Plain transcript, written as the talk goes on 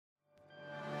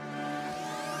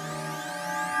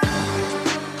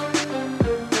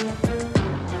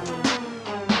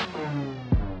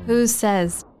Who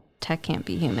says tech can't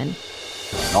be human?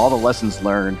 All the lessons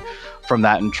learned from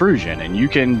that intrusion, and you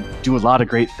can do a lot of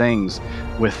great things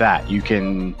with that. You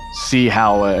can see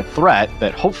how a threat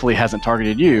that hopefully hasn't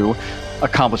targeted you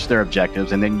accomplished their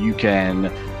objectives, and then you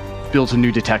can build some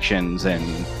new detections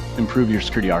and improve your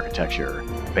security architecture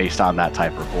based on that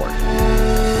type of report.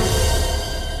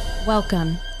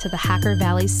 Welcome to the Hacker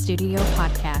Valley Studio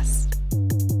podcast.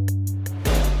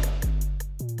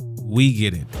 We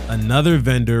get it. Another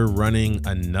vendor running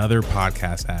another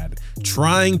podcast ad,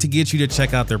 trying to get you to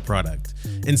check out their product.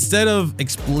 Instead of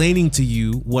explaining to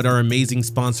you what our amazing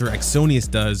sponsor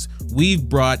Axonius does, we've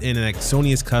brought in an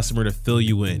Axonius customer to fill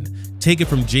you in. Take it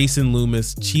from Jason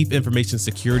Loomis, Chief Information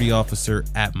Security Officer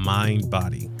at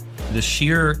Mindbody. The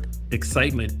sheer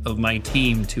excitement of my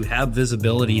team to have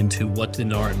visibility into what's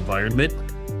in our environment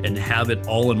and have it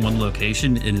all in one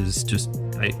location, it is just,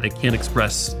 I can't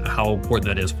express how important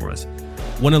that is for us.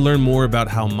 Want to learn more about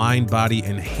how Mindbody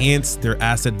enhanced their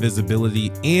asset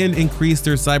visibility and increased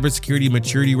their cybersecurity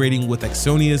maturity rating with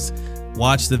Axonius?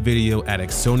 Watch the video at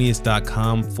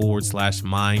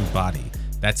axonius.com/mindbody.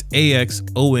 That's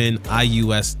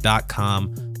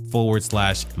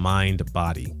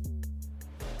AXONIUS.com/mindbody.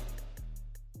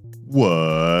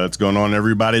 What's going on,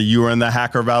 everybody? You are in the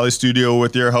Hacker Valley Studio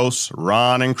with your hosts,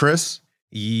 Ron and Chris.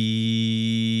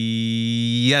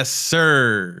 Yes,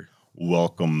 sir.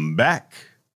 Welcome back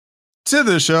to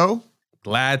the show.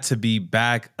 Glad to be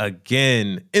back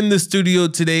again. In the studio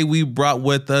today, we brought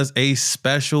with us a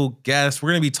special guest.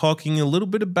 We're going to be talking a little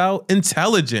bit about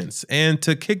intelligence. And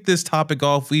to kick this topic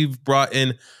off, we've brought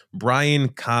in Brian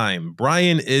Keim.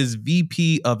 Brian is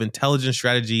VP of Intelligence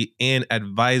Strategy and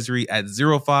Advisory at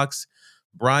ZeroFox.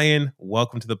 Brian,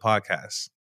 welcome to the podcast.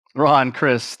 Ron,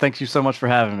 Chris, thank you so much for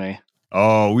having me.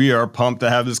 Oh, we are pumped to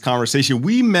have this conversation.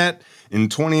 We met in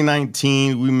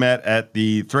 2019. We met at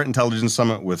the Threat Intelligence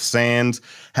Summit with SANS,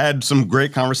 had some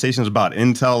great conversations about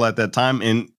Intel at that time.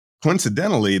 And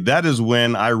coincidentally, that is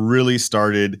when I really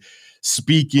started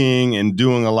speaking and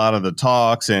doing a lot of the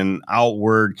talks and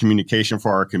outward communication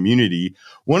for our community.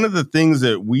 One of the things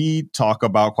that we talk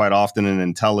about quite often in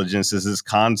intelligence is this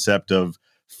concept of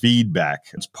feedback.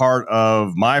 It's part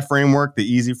of my framework, the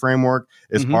EASY framework.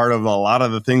 It's part of a lot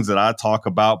of the things that I talk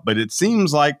about, but it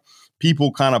seems like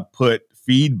people kind of put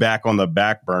feedback on the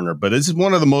back burner. But this is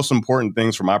one of the most important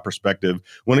things from my perspective.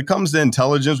 When it comes to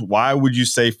intelligence, why would you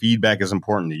say feedback is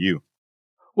important to you?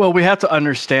 Well, we have to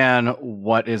understand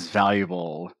what is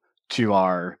valuable to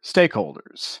our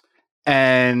stakeholders.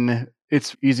 And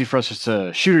it's easy for us just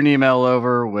to shoot an email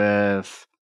over with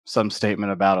some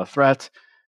statement about a threat.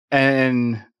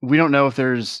 And we don't know if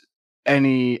there's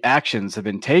any actions have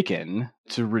been taken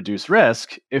to reduce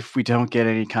risk if we don't get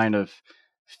any kind of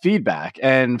feedback.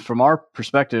 And from my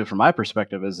perspective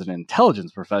as an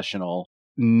intelligence professional,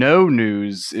 no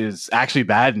news is actually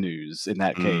bad news in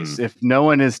that case. If no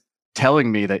one is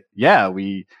telling me that, yeah,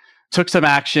 we took some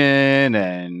action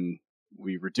and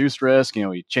we reduced risk,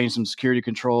 we changed some security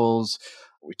controls,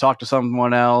 we talked to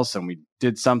someone else and we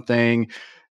did something,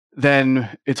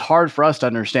 then it's hard for us to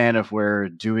understand if we're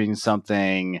doing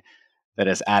something that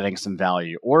is adding some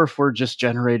value or if we're just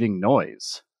generating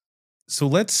noise. So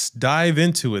let's dive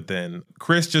into it then.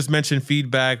 Chris just mentioned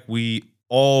feedback. We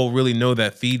all really know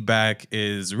that feedback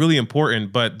is really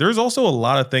important, but there's also a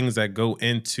lot of things that go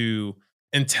into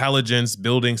intelligence,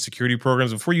 building security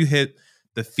programs. Before you hit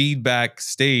the feedback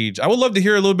stage, I would love to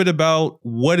hear a little bit about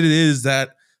what it is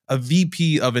that a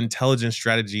VP of intelligence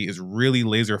strategy is really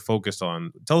laser focused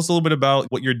on. Tell us a little bit about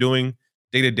what you're doing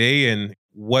day to day and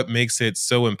what makes it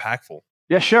so impactful.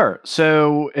 Yeah, sure.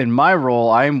 So in my role,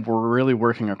 I'm really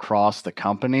working across the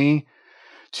company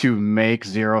to make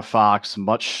ZeroFox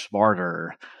much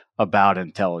smarter about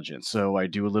intelligence. So I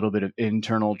do a little bit of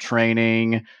internal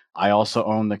training. I also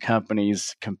own the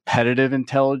company's competitive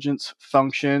intelligence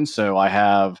function. So I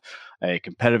have a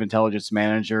competitive intelligence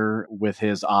manager with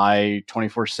his eye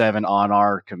 24/7 on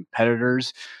our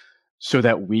competitors so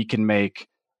that we can make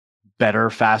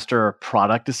better, faster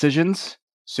product decisions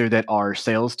so that our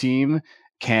sales team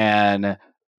can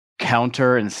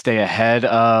counter and stay ahead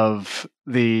of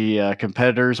the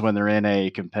competitors when they're in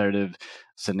a competitive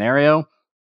scenario.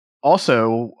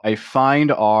 Also, I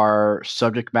find our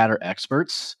subject matter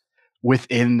experts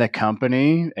within the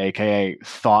company, aka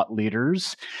thought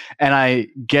leaders, and I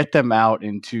get them out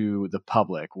into the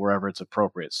public wherever it's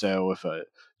appropriate. So if a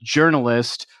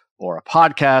journalist or a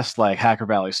podcast like Hacker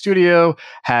Valley Studio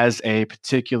has a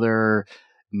particular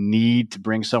need to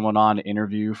bring someone on to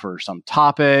interview for some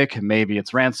topic, maybe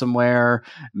it's ransomware,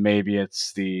 maybe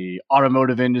it's the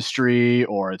automotive industry,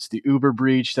 or it's the Uber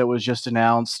breach that was just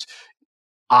announced,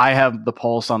 I have the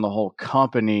pulse on the whole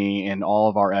company and all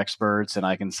of our experts, and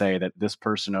I can say that this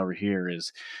person over here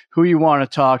is who you want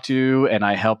to talk to, and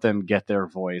I help them get their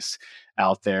voice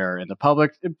out there in the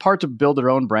public, in part to build their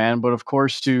own brand, but of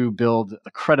course to build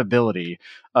the credibility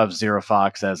of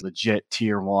ZeroFox as legit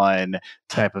tier 1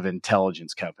 type of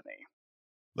intelligence company.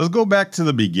 Let's go back to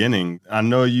the beginning. I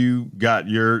know you got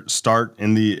your start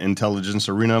in the intelligence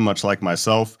arena, much like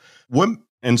myself. What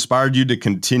inspired you to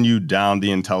continue down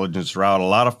the intelligence route? A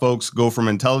lot of folks go from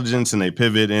intelligence and they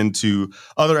pivot into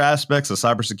other aspects of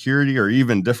cybersecurity or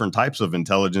even different types of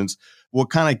intelligence. What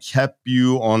kind of kept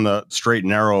you on the straight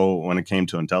and narrow when it came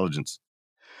to intelligence?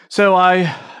 So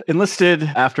I enlisted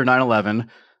after 9/11.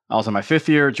 I was in my 5th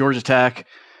year at Georgia Tech,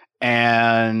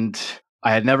 and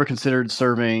I had never considered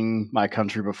serving my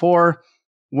country before.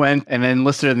 Went and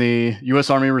enlisted in the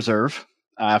U.S. Army Reserve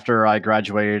after I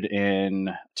graduated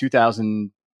in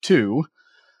 2002.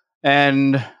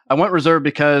 And I went reserve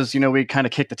because, we kind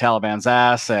of kicked the Taliban's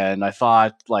ass, and I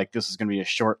thought like this is going to be a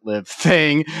short-lived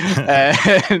thing.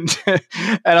 and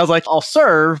I was like, I'll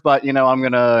serve, but I'm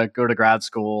going to go to grad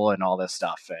school and all this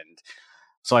stuff. And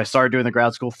so I started doing the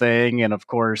grad school thing. And of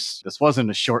course, this wasn't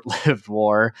a short-lived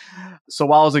war. So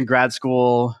while I was in grad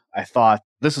school, I thought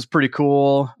this is pretty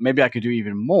cool. Maybe I could do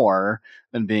even more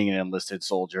than being an enlisted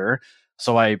soldier.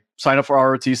 So I signed up for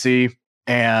ROTC,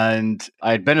 and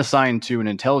I had been assigned to an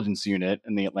intelligence unit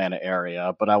in the Atlanta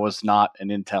area, but I was not an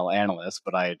intel analyst.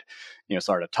 But I'd,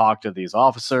 started to talk to these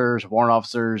officers, warrant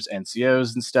officers,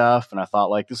 NCOs and stuff. And I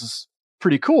thought, like, this is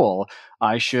pretty cool.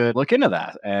 I should look into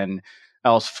that. And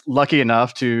I was lucky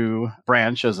enough to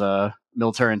branch as a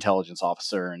military intelligence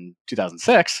officer in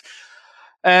 2006.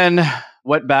 And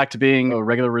went back to being a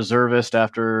regular reservist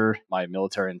after my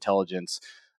military intelligence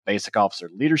basic officer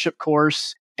leadership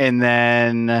course. And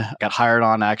then got hired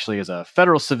on actually as a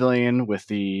federal civilian with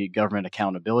the Government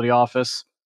Accountability Office.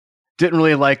 Didn't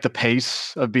really like the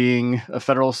pace of being a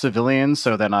federal civilian.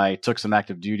 So then I took some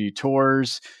active duty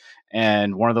tours,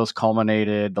 and one of those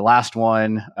culminated. The last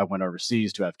one, I went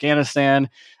overseas to Afghanistan,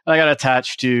 and I got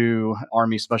attached to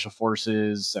Army Special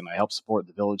Forces, and I helped support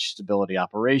the Village Stability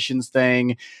Operations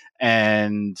thing.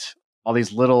 And all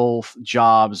these little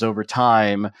jobs over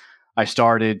time, I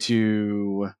started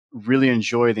to really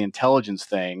enjoy the intelligence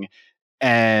thing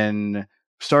and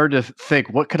started to think,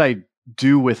 what could I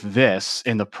do with this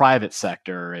in the private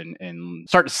sector, and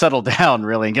start to settle down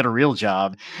really and get a real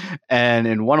job. And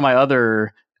in one of my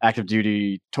other active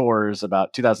duty tours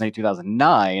about 2008,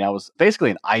 2009, I was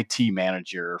basically an IT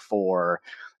manager for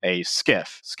a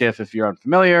SCIF. SCIF, if you're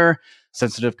unfamiliar,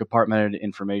 Sensitive Compartmented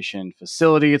Information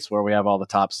Facility. It's where we have all the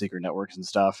top secret networks and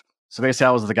stuff. So basically,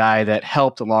 I was the guy that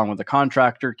helped, along with the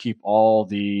contractor, keep all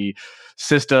the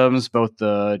systems, both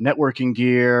the networking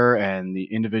gear and the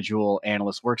individual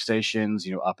analyst workstations,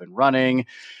 up and running.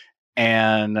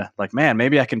 And like, man,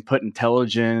 maybe I can put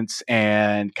intelligence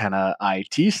and kind of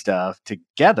IT stuff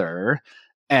together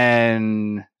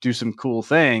and do some cool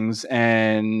things.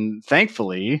 And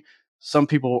thankfully, some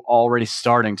people are already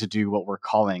starting to do what we're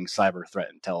calling cyber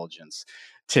threat intelligence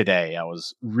today. I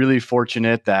was really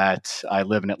fortunate that I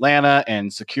live in Atlanta, and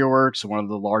SecureWorks, one of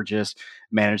the largest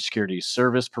managed security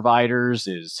service providers,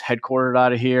 is headquartered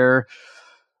out of here.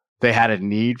 They had a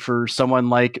need for someone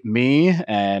like me,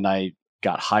 and I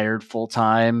got hired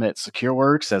full-time at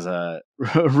SecureWorks as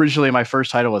originally my first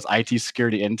title was IT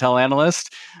security intel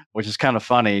analyst, which is kind of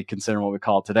funny considering what we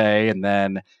call it today. And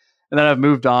then I've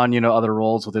moved on, other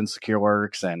roles within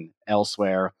SecureWorks and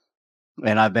elsewhere.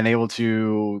 And I've been able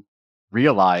to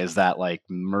realize that like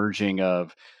merging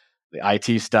of the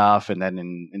IT stuff and then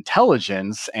in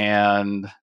intelligence, and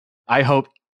I hope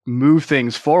move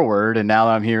things forward. And now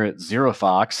that I'm here at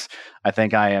ZeroFox, I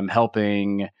think I am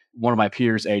helping one of my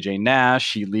peers, AJ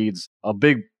Nash. He leads a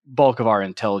big bulk of our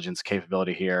intelligence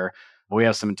capability here. We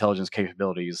have some intelligence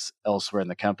capabilities elsewhere in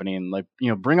the company, and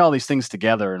bring all these things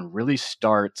together and really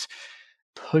start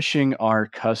pushing our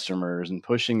customers and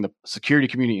pushing the security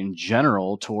community in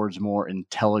general towards more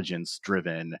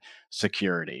intelligence-driven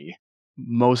security.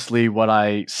 Mostly what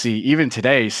I see even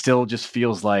today still just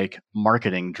feels like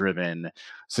marketing-driven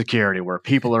security, where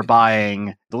people are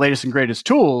buying the latest and greatest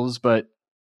tools, but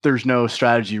there's no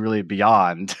strategy really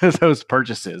beyond those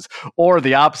purchases. Or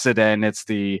the opposite end, it's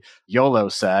the YOLO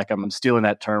sec. I'm stealing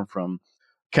that term from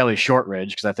Kelly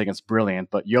Shortridge because I think it's brilliant,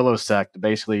 but YOLO sec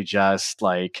basically just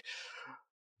like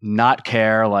not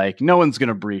care, like no one's going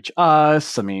to breach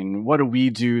us. I mean, what do we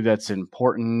do that's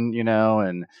important,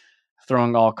 and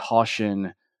throwing all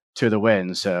caution to the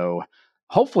wind. So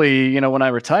hopefully, when I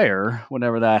retire,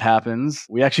 whenever that happens,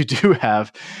 we actually do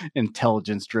have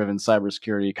intelligence-driven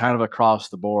cybersecurity kind of across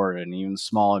the board, and even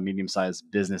small and medium-sized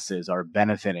businesses are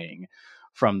benefiting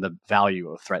from the value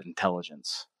of threat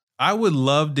intelligence. I would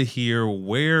love to hear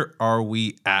where are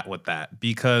we at with that?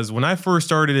 Because when I first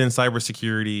started in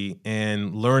cybersecurity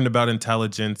and learned about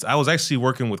intelligence, I was actually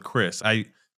working with Chris. I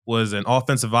was an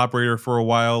offensive operator for a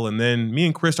while, and then me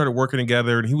and Chris started working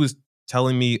together, and he was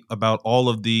telling me about all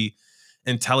of the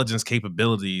intelligence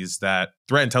capabilities that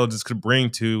threat intelligence could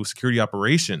bring to security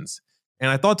operations.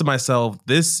 And I thought to myself,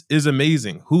 this is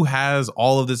amazing. Who has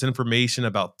all of this information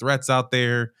about threats out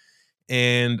there?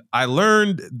 And I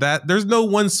learned that there's no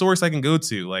one source I can go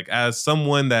to. Like, as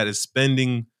someone that is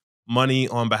spending money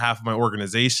on behalf of my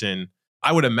organization,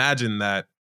 I would imagine that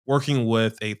working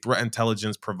with a threat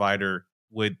intelligence provider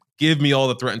would give me all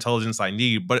the threat intelligence I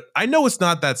need. But I know it's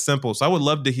not that simple. So I would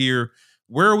love to hear,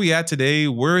 where are we at today?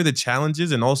 Where are the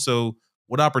challenges? And also,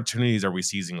 what opportunities are we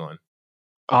seizing on?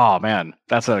 Oh, man,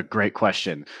 that's a great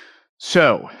question.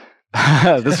 So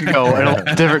this could go in a lot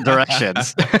of different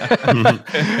directions.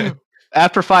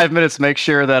 After 5 minutes, make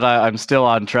sure that I'm still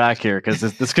on track here, because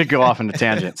this could go off into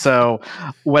tangent. So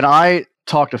when I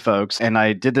talk to folks, and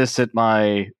I did this at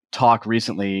my talk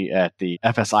recently at the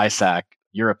FS-ISAC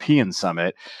European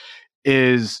Summit,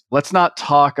 is let's not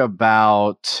talk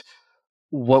about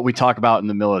what we talk about in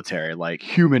the military, like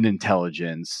human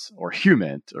intelligence or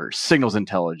HUMINT or signals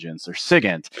intelligence or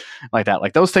SIGINT, like that.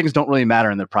 Like, those things don't really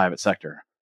matter in the private sector.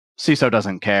 CISO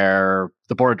doesn't care.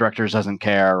 The board of directors doesn't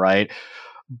care, right?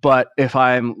 But if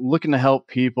I'm looking to help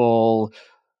people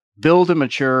build and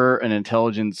mature an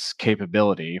intelligence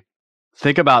capability,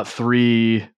 think about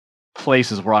 3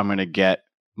 places where I'm going to get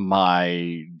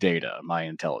my data, my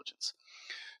intelligence.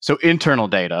 So internal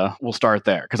data, we'll start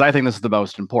there, because I think this is the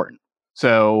most important.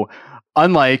 So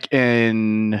unlike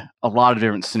in a lot of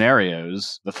different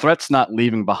scenarios, the threat's not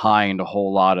leaving behind a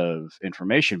whole lot of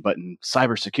information. But in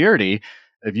cybersecurity,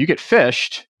 if you get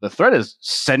phished, the threat is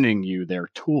sending you their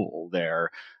tool, the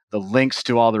links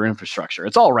to all their infrastructure.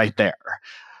 It's all right there.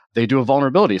 They do a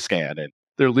vulnerability scan, and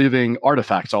they're leaving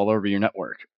artifacts all over your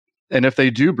network. And if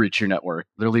they do breach your network,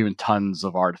 they're leaving tons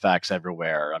of artifacts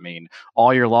everywhere. I mean,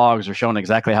 all your logs are showing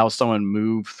exactly how someone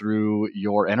moved through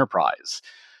your enterprise.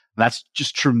 That's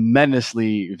just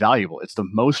tremendously valuable. It's the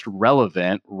most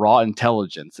relevant raw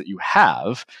intelligence that you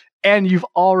have, and you've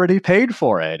already paid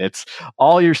for it. It's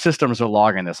all your systems are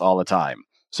logging this all the time.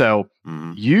 So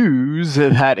use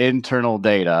that internal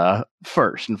data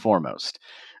first and foremost.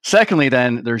 Secondly,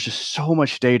 then, there's just so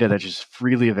much data that's just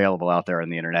freely available out there on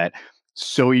the internet.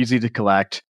 So easy to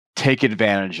collect. Take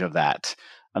advantage of that.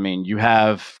 I mean, you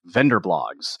have vendor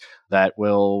blogs that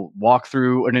will walk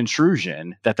through an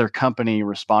intrusion that their company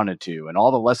responded to and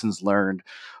all the lessons learned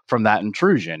from that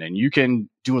intrusion. And you can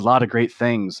do a lot of great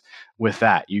things with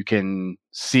that. You can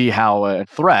see how a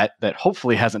threat that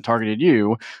hopefully hasn't targeted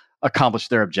you accomplished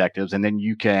their objectives. And then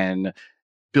you can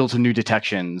build some new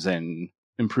detections and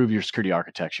improve your security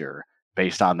architecture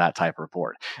based on that type of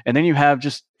report. And then you have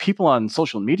just people on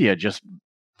social media just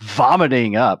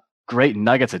vomiting up great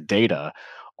nuggets of data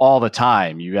all the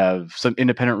time. You have some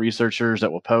independent researchers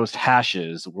that will post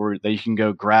hashes where they can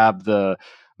go grab the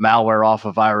malware off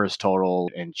of VirusTotal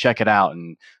and check it out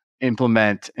and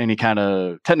implement any kind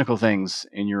of technical things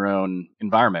in your own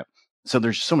environment. So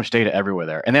there's so much data everywhere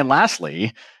there. And then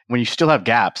lastly, when you still have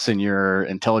gaps in your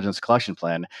intelligence collection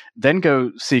plan, then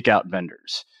go seek out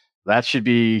vendors. That should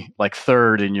be like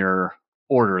third in your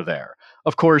order there.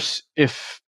 Of course,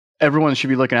 if everyone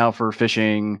should be looking out for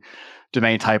phishing,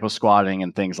 domain typo squatting,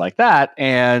 and things like that.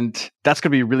 And that's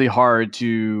going to be really hard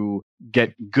to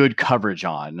get good coverage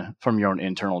on from your own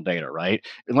internal data, right?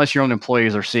 Unless your own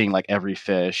employees are seeing like every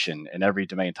phish and every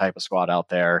domain typo squat out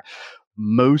there.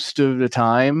 Most of the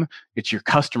time, it's your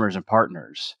customers and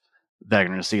partners that are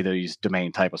going to see these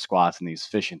domain typo squats and these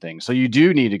phishing things. So you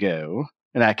do need to go,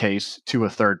 in that case, to a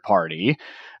third party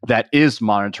that is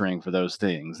monitoring for those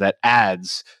things, that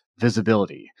adds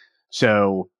visibility.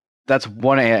 So that's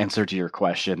one answer to your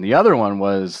question. The other one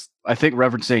was, I think,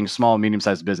 referencing small and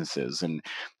medium-sized businesses. And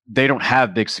they don't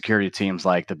have big security teams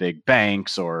like the big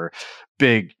banks or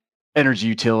big energy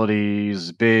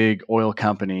utilities, big oil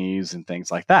companies, and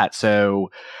things like that. So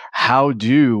how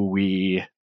do we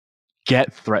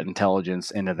get threat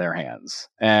intelligence into their hands?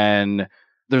 And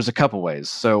there's a couple ways.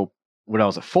 So when I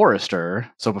was at Forrester,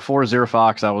 so before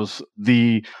ZeroFox, I was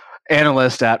the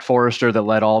analyst at Forrester that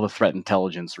led all the threat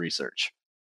intelligence research.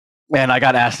 And I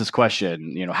got asked this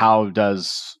question, how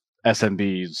does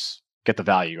SMBs get the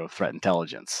value of threat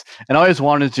intelligence. And I always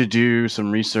wanted to do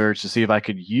some research to see if I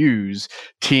could use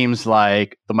teams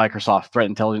like the Microsoft Threat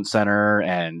Intelligence Center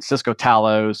and Cisco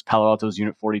Talos, Palo Alto's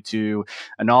Unit 42,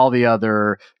 and all the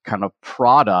other kind of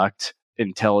product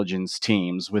intelligence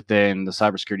teams within the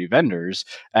cybersecurity vendors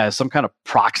as some kind of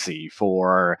proxy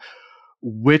for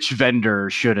which vendor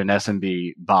should an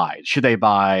SMB buy. Should they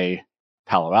buy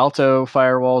Palo Alto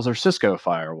firewalls or Cisco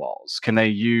firewalls? Can they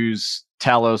use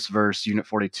Talos versus Unit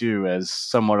 42 as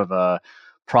somewhat of a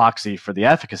proxy for the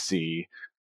efficacy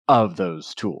of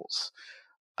those tools?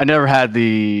 I never had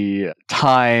the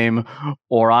time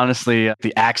or honestly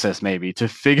the access maybe to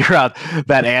figure out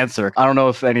that answer. I don't know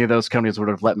if any of those companies would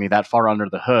have let me that far under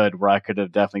the hood where I could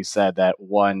have definitely said that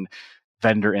one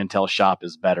vendor intel shop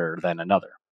is better than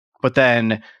another. But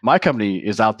then my company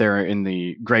is out there in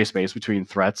the gray space between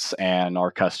threats and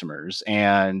our customers.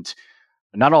 And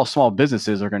not all small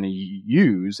businesses are going to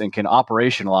use and can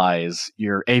operationalize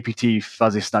your APT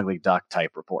fuzzy snuggly duck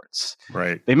type reports.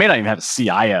 Right. They may not even have a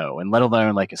CIO, and let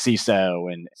alone like a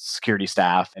CISO and security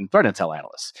staff and threat intel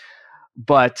analysts.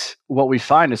 But what we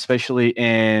find, especially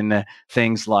in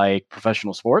things like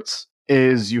professional sports,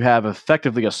 is you have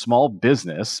effectively a small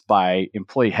business by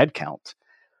employee headcount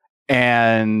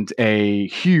and a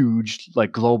huge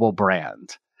like global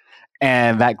brand.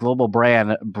 And that global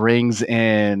brand brings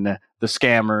in the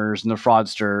scammers and the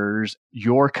fraudsters.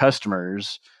 Your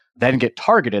customers then get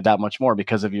targeted that much more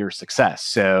because of your success.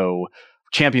 So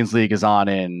Champions League is on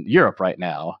in Europe right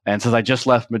now. And since I just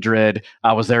left Madrid,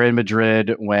 I was there in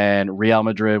Madrid when Real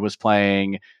Madrid was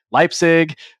playing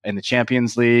Leipzig in the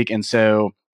Champions League. And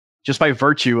so just by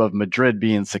virtue of Madrid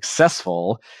being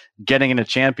successful, getting into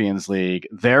Champions League,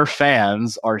 their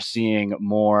fans are seeing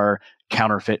more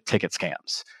counterfeit ticket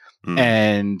scams.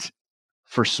 And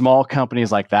for small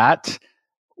companies like that,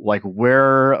 like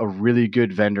we're a really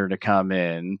good vendor to come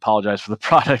in. Apologize for the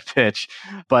product pitch,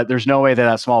 but there's no way that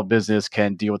that small business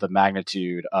can deal with the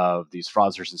magnitude of these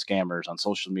fraudsters and scammers on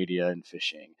social media and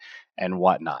phishing and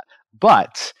whatnot.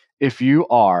 But if you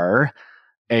are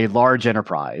a large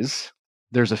enterprise,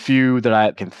 there's a few that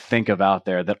I can think of out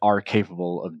there that are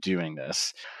capable of doing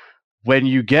this. When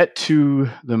you get to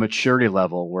the maturity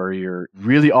level where you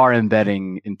really are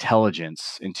embedding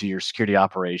intelligence into your security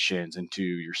operations, into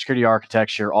your security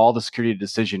architecture, all the security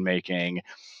decision making,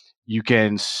 you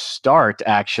can start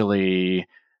actually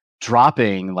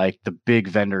dropping like the big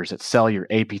vendors that sell your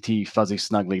APT fuzzy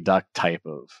snuggly duck type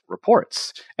of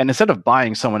reports. And instead of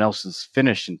buying someone else's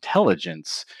finished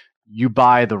intelligence, you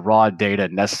buy the raw data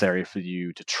necessary for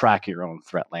you to track your own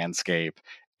threat landscape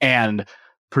and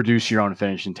produce your own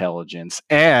finished intelligence.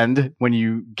 And when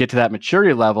you get to that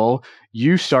maturity level,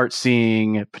 you start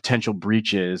seeing potential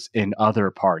breaches in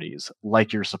other parties,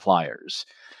 like your suppliers.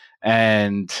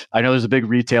 And I know there's a big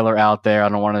retailer out there. I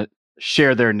don't want to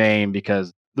share their name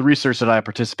because the research that I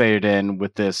participated in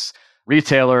with this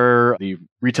retailer, the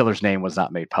retailer's name was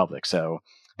not made public.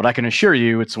 But I can assure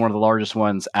you it's one of the largest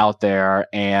ones out there.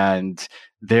 And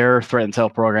their threat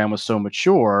intel program was so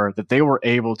mature that they were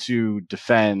able to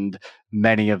defend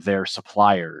many of their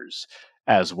suppliers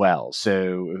as well.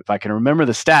 So if I can remember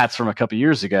the stats from a couple of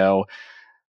years ago,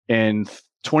 in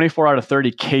 24 out of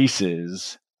 30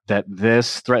 cases that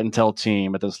this threat intel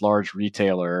team at this large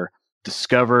retailer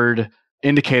discovered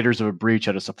indicators of a breach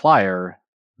at a supplier,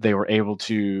 they were able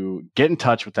to get in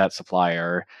touch with that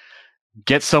supplier,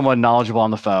 get someone knowledgeable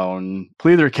on the phone,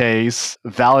 plead their case,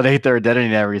 validate their identity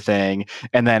and everything,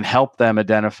 and then help them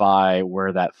identify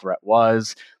where that threat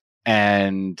was.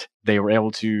 And they were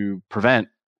able to prevent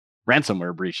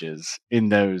ransomware breaches in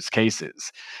those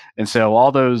cases. And so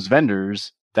all those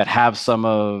vendors that have some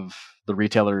of the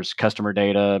retailer's customer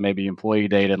data, maybe employee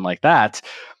data and like that,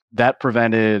 that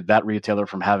prevented that retailer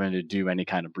from having to do any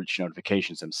kind of breach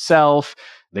notifications themselves.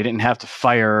 They didn't have to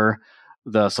fire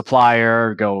the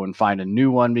supplier, go and find a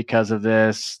new one because of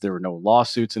this. There were no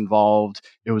lawsuits involved.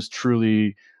 It was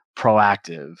truly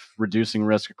proactive, reducing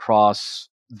risk across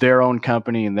their own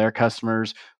company and their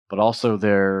customers, but also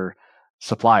their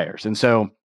suppliers. And so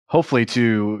hopefully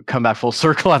to come back full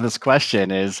circle on this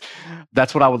question is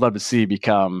that's what I would love to see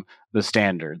become the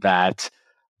standard, that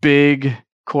big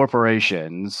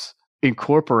corporations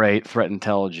incorporate threat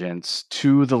intelligence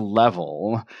to the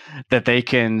level that they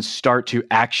can start to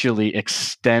actually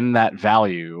extend that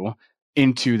value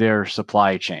into their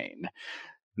supply chain.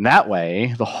 And that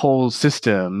way, the whole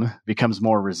system becomes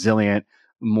more resilient,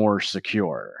 more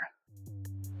secure.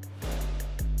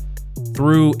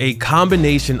 Through a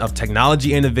combination of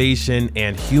technology innovation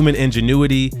and human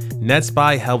ingenuity,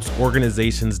 NetSpy helps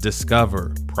organizations discover,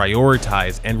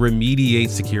 prioritize, and remediate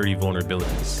security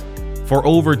vulnerabilities. For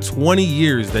over 20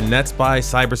 years, the NetSpy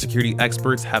cybersecurity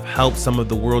experts have helped some of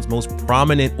the world's most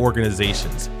prominent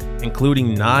organizations,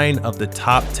 including 9 of the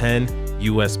top 10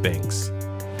 US banks.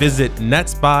 Visit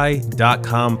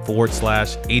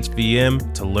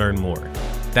netspy.com/HVM to learn more.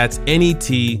 That's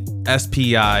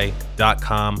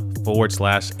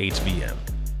netspi.com/HVM.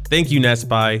 Thank you,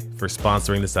 NetSpy, for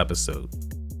sponsoring this episode.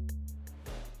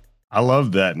 I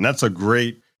love that. And that's a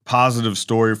great positive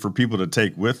story for people to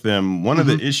take with them. One of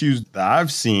the issues that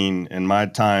I've seen in my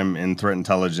time in threat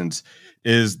intelligence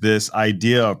is this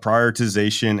idea of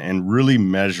prioritization and really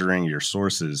measuring your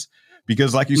sources.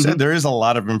 Because like you said, there is a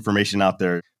lot of information out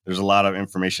there. There's a lot of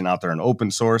information out there in open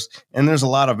source, and there's a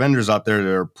lot of vendors out there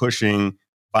that are pushing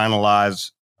finalized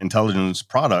intelligence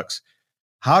products.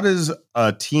 How does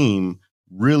a team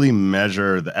really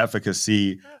measure the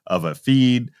efficacy of a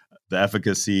feed, the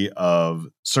efficacy of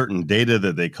certain data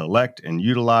that they collect and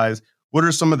utilize? What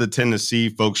are some of the tendency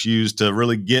folks use to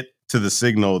really get to the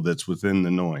signal that's within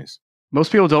the noise?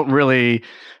 Most people don't really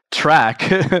track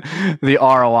the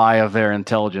ROI of their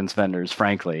intelligence vendors,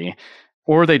 frankly,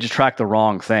 or they just track the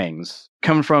wrong things.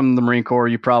 Coming from the Marine Corps,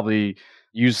 you probably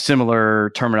use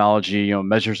similar terminology,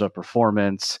 measures of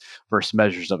performance versus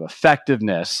measures of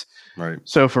effectiveness. Right.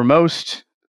 So for most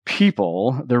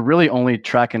people, they're really only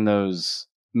tracking those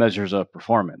measures of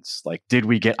performance. Like, did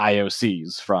we get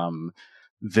IOCs from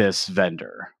this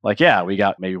vendor? Like, yeah, we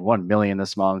got maybe 1 million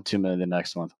this month, 2 million the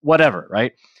next month, whatever,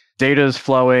 right? Data is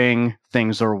flowing,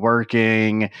 things are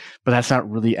working, but that's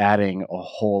not really adding a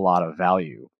whole lot of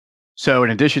value. So in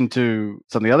addition to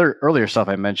some of the other earlier stuff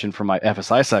I mentioned from my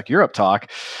FSISec Europe talk,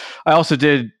 I also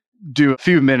did do a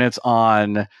few minutes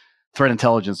on threat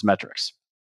intelligence metrics.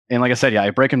 And like I said, I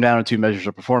break them down into measures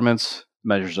of performance,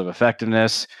 measures of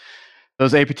effectiveness.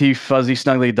 Those APT fuzzy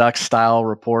snuggly duck style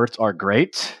reports are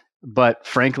great, but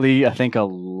frankly, I think a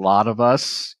lot of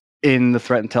us in the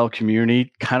threat intel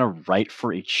community kind of write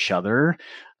for each other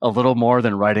a little more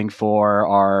than writing for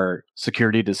our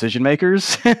security decision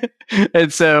makers.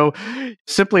 And so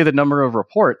simply the number of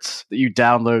reports that you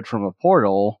download from a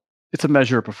portal, it's a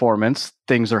measure of performance.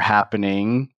 Things are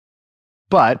happening.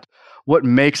 But what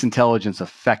makes intelligence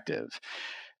effective?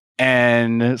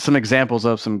 And some examples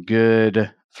of some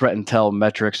good threat intel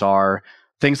metrics are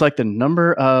things like the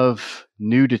number of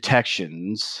new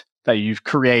detections that you've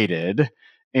created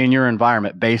in your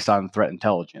environment based on threat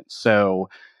intelligence. So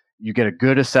you get a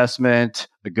good assessment,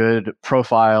 a good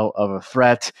profile of a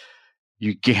threat.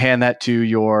 You hand that to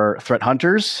your threat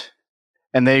hunters,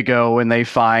 and they go and they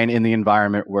find in the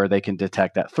environment where they can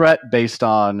detect that threat based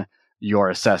on your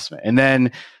assessment. And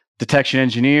then detection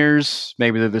engineers,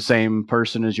 maybe they're the same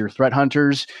person as your threat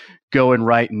hunters, go and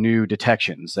write new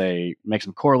detections. They make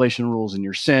some correlation rules in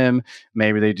your SIM.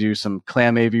 Maybe they do some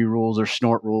ClamAV rules or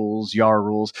snort rules, YAR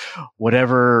rules,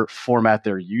 whatever format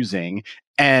they're using,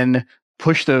 and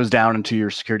push those down into your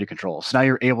security controls. So now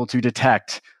you're able to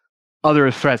detect other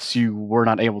threats you were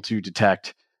not able to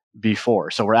detect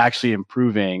before. So we're actually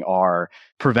improving our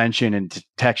prevention and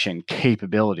detection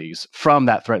capabilities from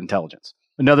that threat intelligence.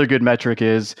 Another good metric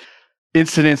is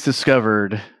incidents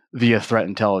discovered via threat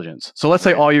intelligence. So let's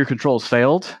say all your controls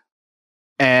failed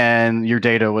and your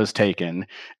data was taken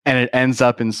and it ends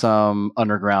up in some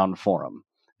underground forum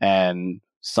and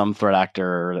some threat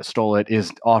actor that stole it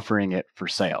is offering it for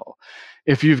sale.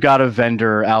 If you've got a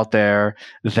vendor out there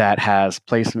that has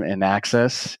placement and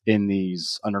access in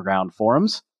these underground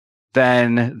forums,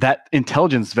 then that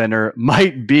intelligence vendor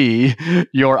might be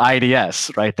your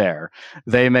IDS right there.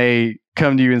 They may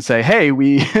come to you and say, hey,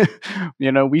 we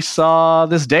saw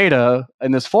this data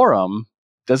in this forum.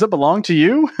 Does it belong to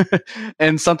you?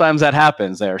 And sometimes that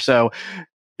happens there. So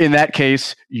in that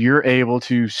case, you're able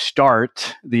to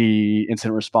start the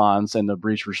incident response and the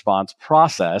breach response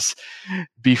process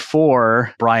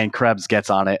before Brian Krebs gets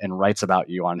on it and writes about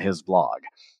you on his blog.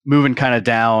 Moving kind of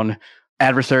down,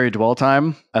 adversary dwell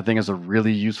time, I think, is a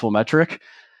really useful metric.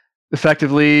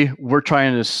 Effectively, we're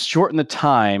trying to shorten the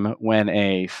time when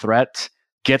a threat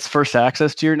gets first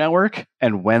access to your network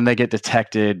and when they get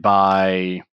detected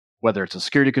by whether it's a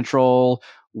security control,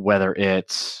 whether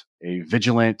it's a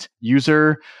vigilant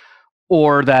user,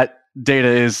 or that data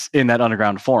is in that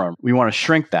underground forum. We want to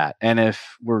shrink that. And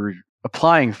if we're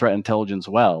applying threat intelligence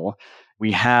well,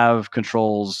 we have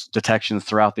controls detections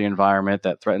throughout the environment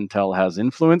that threat intel has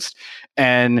influenced,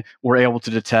 and we're able to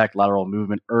detect lateral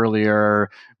movement earlier.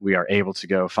 We are able to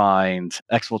go find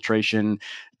exfiltration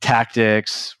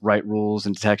tactics, write rules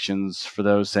and detections for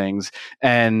those things,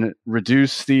 and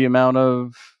reduce the amount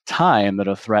of time that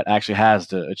a threat actually has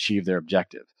to achieve their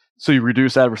objective. So you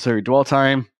reduce adversary dwell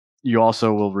time. You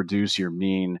also will reduce your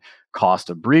mean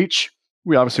cost of breach.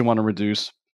 We obviously want to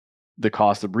reduce the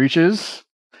cost of breaches.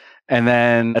 And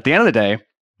then at the end of the day,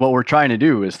 what we're trying to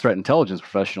do as threat intelligence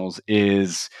professionals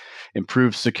is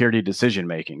improve security decision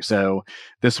making. So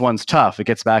this one's tough. It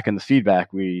gets back in the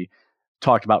feedback we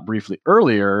talked about briefly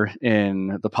earlier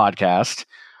in the podcast,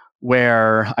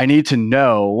 where I need to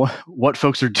know what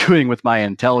folks are doing with my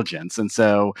intelligence. And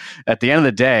so at the end of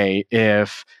the day,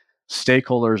 if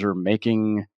stakeholders are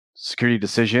making security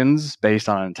decisions based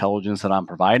on intelligence that I'm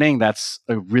providing, that's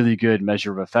a really good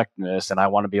measure of effectiveness. And I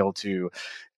want to be able to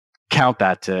count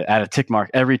that to add a tick mark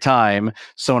every time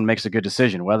someone makes a good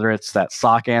decision, whether it's that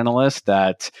SOC analyst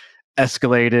that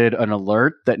escalated an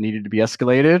alert that needed to be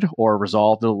escalated or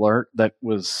resolved an alert that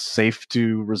was safe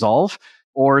to resolve,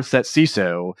 or it's that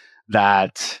CISO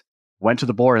that went to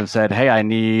the board and said, hey, I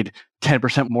need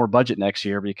 10% more budget next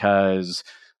year because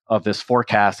of this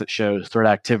forecast that shows threat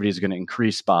activity is going to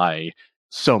increase by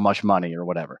so much money or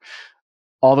whatever.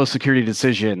 All those security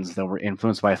decisions that were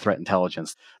influenced by threat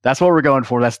intelligence. That's what we're going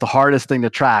for. That's the hardest thing to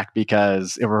track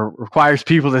because it requires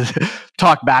people to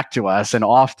talk back to us and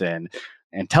often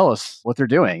and tell us what they're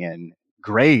doing and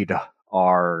grade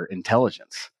our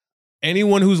intelligence.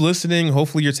 Anyone who's listening,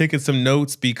 hopefully you're taking some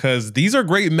notes because these are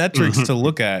great metrics to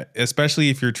look at, especially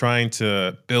if you're trying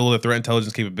to build a threat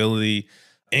intelligence capability,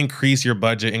 increase your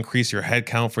budget, increase your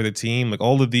headcount for the team. Like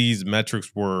all of these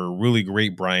metrics were really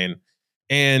great, Brian.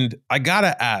 And I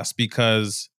gotta ask,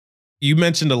 because you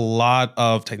mentioned a lot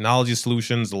of technology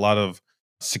solutions, a lot of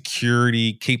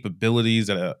security capabilities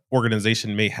that an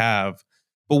organization may have.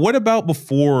 But what about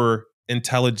before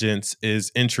intelligence is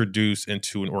introduced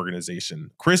into an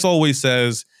organization? Chris always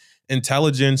says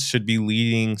intelligence should be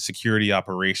leading security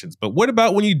operations. But what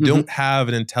about when you don't have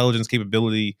an intelligence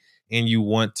capability and you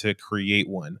want to create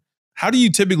one? How do you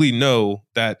typically know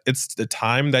that it's the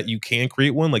time that you can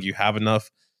create one, like you have enough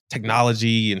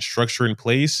technology and structure in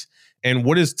place? And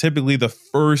what is typically the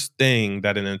first thing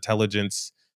that an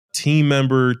intelligence team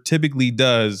member typically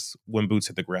does when boots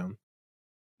hit the ground?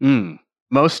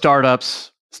 Most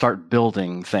startups start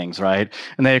building things, right?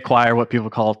 And they acquire what people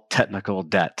call technical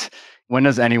debt. When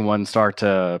does anyone start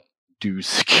to do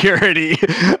security?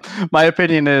 My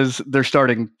opinion is they're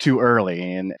starting too early.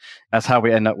 And that's how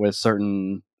we end up with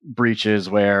certain breaches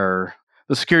where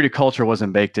the security culture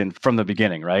wasn't baked in from the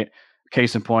beginning, right?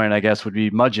 Case in point, I guess, would be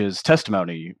Mudge's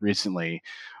testimony recently,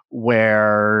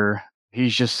 where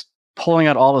he's just pulling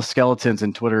out all the skeletons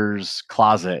in Twitter's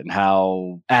closet and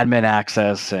how admin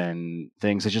access and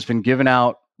things has just been given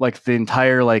out like the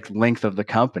entire length of the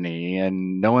company,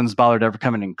 and no one's bothered ever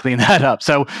coming and clean that up.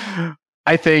 So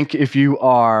I think if you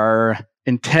are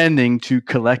intending to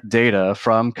collect data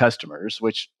from customers,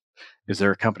 which is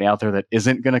there a company out there that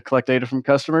isn't going to collect data from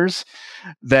customers?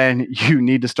 Then you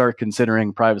need to start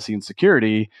considering privacy and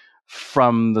security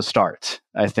from the start.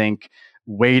 I think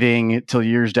waiting till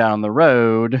years down the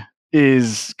road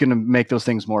is going to make those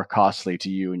things more costly to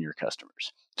you and your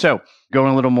customers. So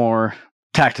going a little more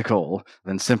tactical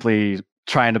than simply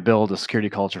trying to build a security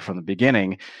culture from the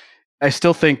beginning, I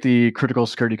still think the critical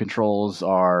security controls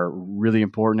are really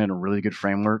important and a really good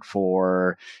framework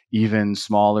for even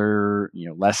smaller,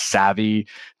 less savvy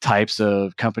types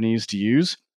of companies to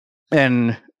use.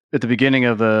 And at the beginning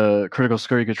of the critical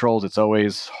security controls, it's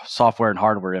always software and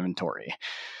hardware inventory.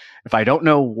 If I don't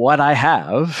know what I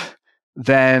have,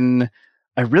 then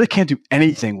I really can't do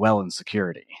anything well in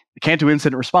security. I can't do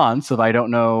incident response if I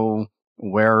don't know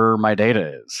where my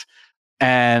data is.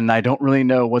 And I don't really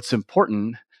know what's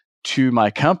important to my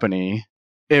company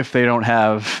if they don't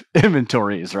have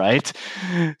inventories, right?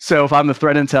 So if I'm the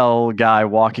threat intel guy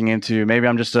walking into, maybe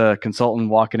I'm just a consultant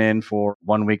walking in for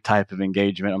 1 week type of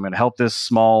engagement, I'm going to help this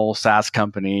small SaaS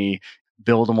company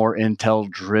build a more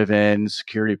intel-driven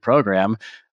security program.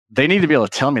 They need to be able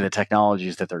to tell me the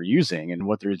technologies that they're using and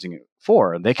what they're using it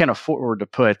for. They can't afford to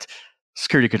put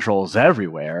security controls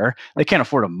everywhere. They can't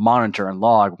afford to monitor and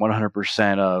log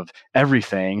 100% of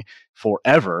everything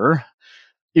forever.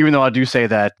 Even though I do say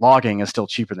that logging is still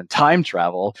cheaper than time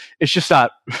travel, it's just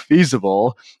not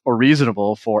feasible or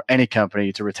reasonable for any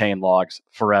company to retain logs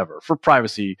forever. For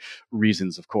privacy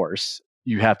reasons, of course,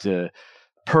 you have to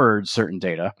purge certain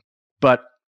data. But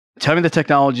tell me the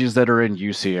technologies that are in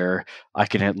use here. I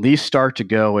can at least start to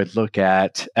go and look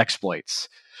at exploits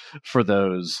for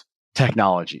those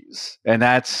technologies. And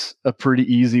that's a pretty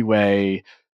easy way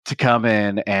to come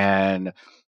in and,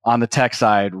 on the tech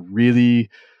side, really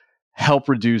help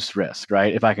reduce risk,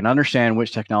 right? If I can understand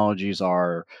which technologies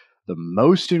are the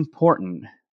most important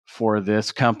for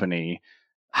this company,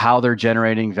 how they're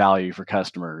generating value for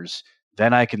customers,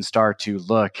 then I can start to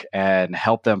look and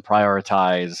help them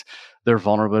prioritize their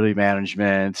vulnerability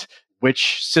management,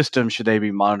 which system should they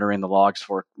be monitoring the logs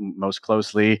for most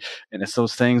closely? And it's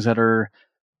those things that are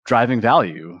driving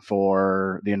value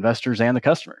for the investors and the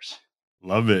customers.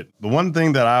 Love it. The one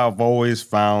thing that I've always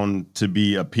found to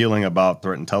be appealing about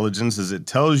threat intelligence is it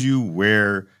tells you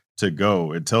where to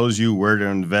go. It tells you where to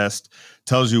invest,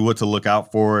 tells you what to look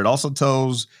out for. It also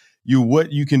tells you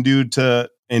what you can do to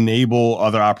enable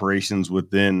other operations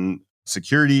within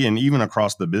security and even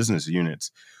across the business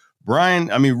units. Brian,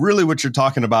 I mean, really what you're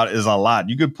talking about is a lot.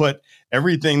 You could put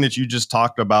everything that you just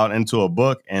talked about into a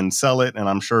book and sell it, and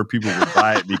I'm sure people would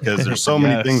buy it because there's so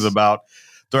many things about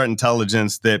threat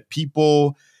intelligence that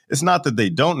people, it's not that they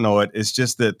don't know it, it's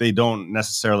just that they don't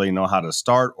necessarily know how to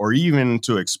start or even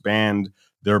to expand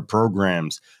their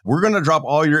programs. We're going to drop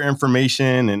all your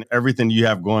information and everything you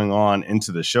have going on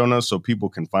into the show notes so people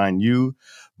can find you.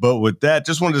 But with that,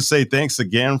 just wanted to say thanks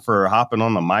again for hopping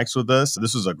on the mics with us.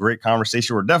 This was a great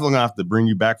conversation. We're definitely going to have to bring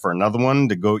you back for another one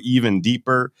to go even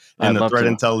deeper in the threat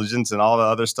intelligence and all the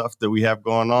other stuff that we have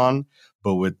going on.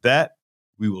 But with that,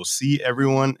 we will see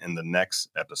everyone in the next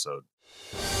episode.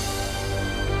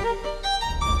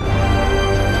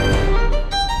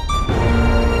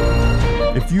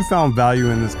 If you found value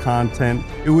in this content,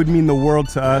 it would mean the world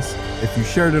to us if you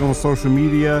shared it on social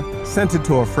media, sent it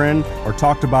to a friend, or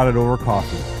talked about it over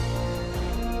coffee.